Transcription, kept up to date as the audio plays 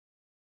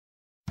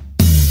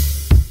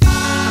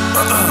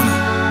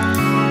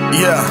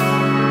Yeah.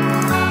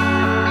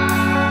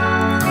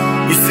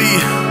 You see,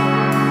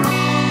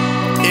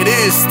 it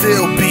is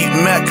still beat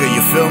Mecca,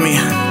 you feel me?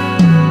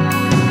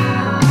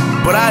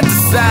 But I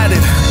decided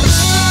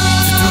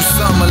to do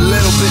something a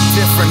little bit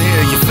different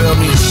here, you feel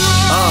me?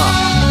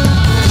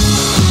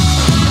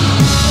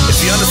 If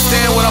you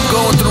understand what I'm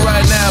going through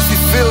right now, if you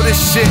feel this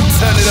shit,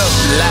 turn it up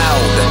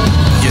loud.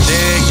 You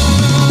dig?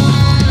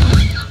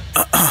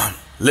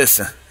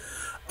 Listen.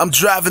 I'm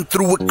driving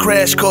through a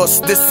crash course,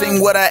 this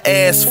ain't what I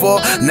asked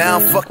for. Now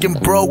I'm fucking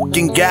broke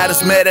and God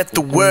is mad at the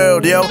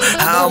world, yo.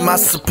 How am I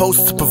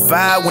supposed to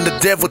provide when the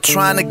devil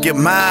trying to get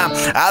mine?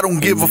 I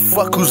don't give a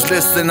fuck who's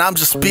listening, I'm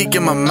just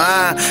speaking my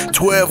mind.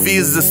 12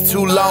 years is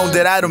too long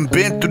that I done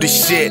been through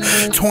this shit.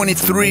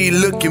 23,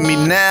 look at me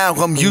now,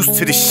 I'm used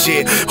to this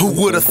shit. Who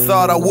would've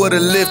thought I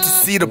would've lived to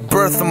see the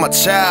birth of my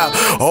child?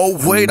 Oh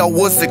wait, I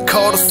wasn't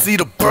called to see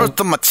the birth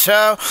of my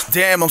child.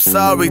 Damn, I'm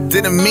sorry,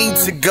 didn't mean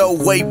to go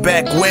way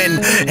back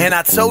when. And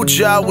I told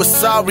you I was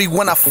sorry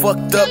when I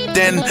fucked up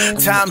then.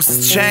 Times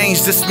have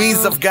changed, this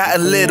means I've got a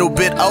little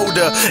bit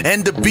older.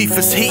 And the beef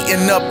is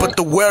heating up, but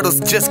the world is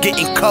just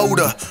getting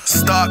colder.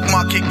 Stock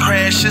market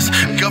crashes,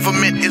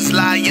 government is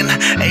lying.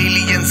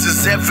 Aliens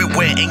is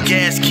everywhere and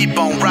gas keep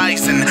on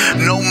rising.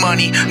 No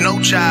money, no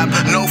job,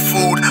 no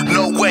food,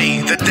 no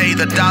way. The day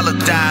the dollar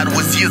died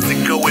was years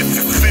ago, if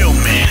you feel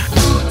me.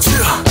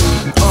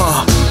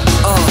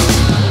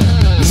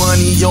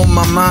 Money on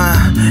my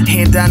mind,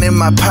 hand down in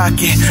my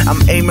pocket.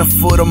 I'm aiming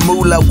for the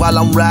moolah while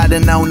I'm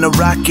riding on the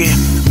rocket.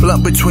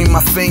 Blunt between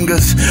my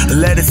fingers,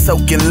 let it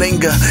soak and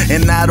linger.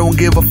 And I don't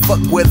give a fuck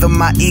whether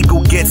my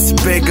ego gets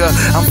bigger.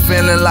 I'm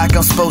feeling like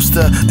I'm supposed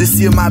to, this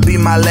year might be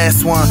my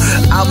last one.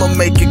 I'ma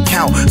make it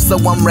count, so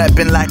I'm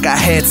rapping like I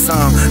had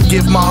some.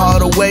 Give my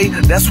heart away,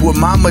 that's what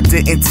mama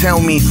didn't tell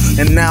me.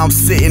 And now I'm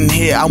sitting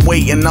here, I'm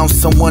waiting on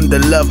someone to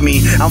love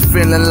me. I'm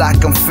feeling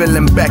like I'm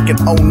feeling back in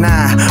 09.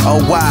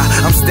 Oh why,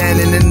 I'm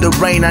standing in the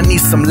rain, I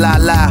need some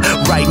la-la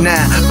right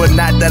now. But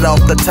not that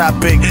off the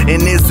topic.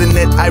 And isn't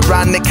it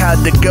ironic how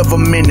the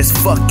government is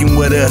fucking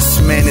with us,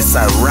 man, it's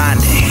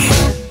ironic.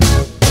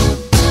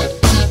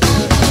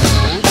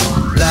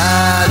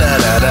 La da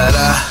da da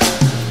da.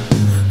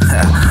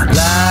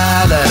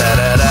 La da da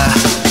da da.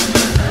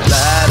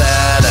 La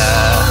da da.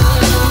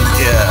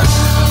 Yeah.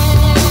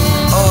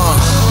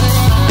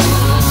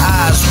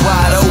 Eyes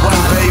wide open,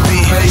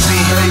 baby, baby,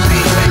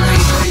 baby, baby.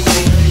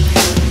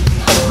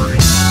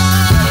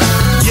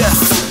 Yes.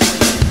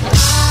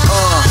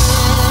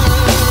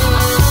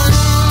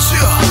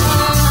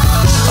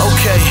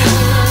 Okay.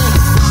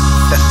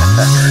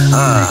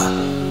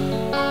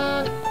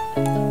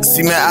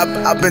 See,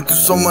 man, I've been through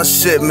so much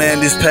shit, man,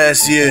 this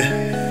past year.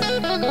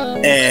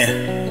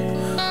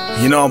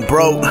 And, you know, I'm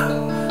broke,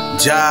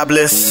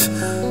 jobless.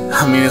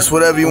 I mean, it's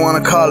whatever you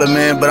want to call it,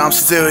 man. But I'm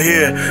still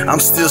here. I'm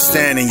still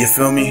standing, you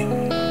feel me?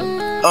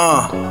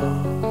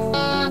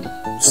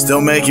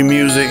 Still making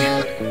music.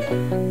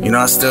 You know,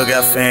 I still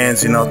got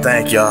fans, you know,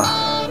 thank y'all.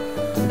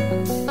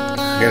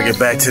 I gotta get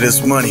back to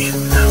this money,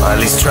 or at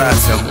least try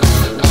to.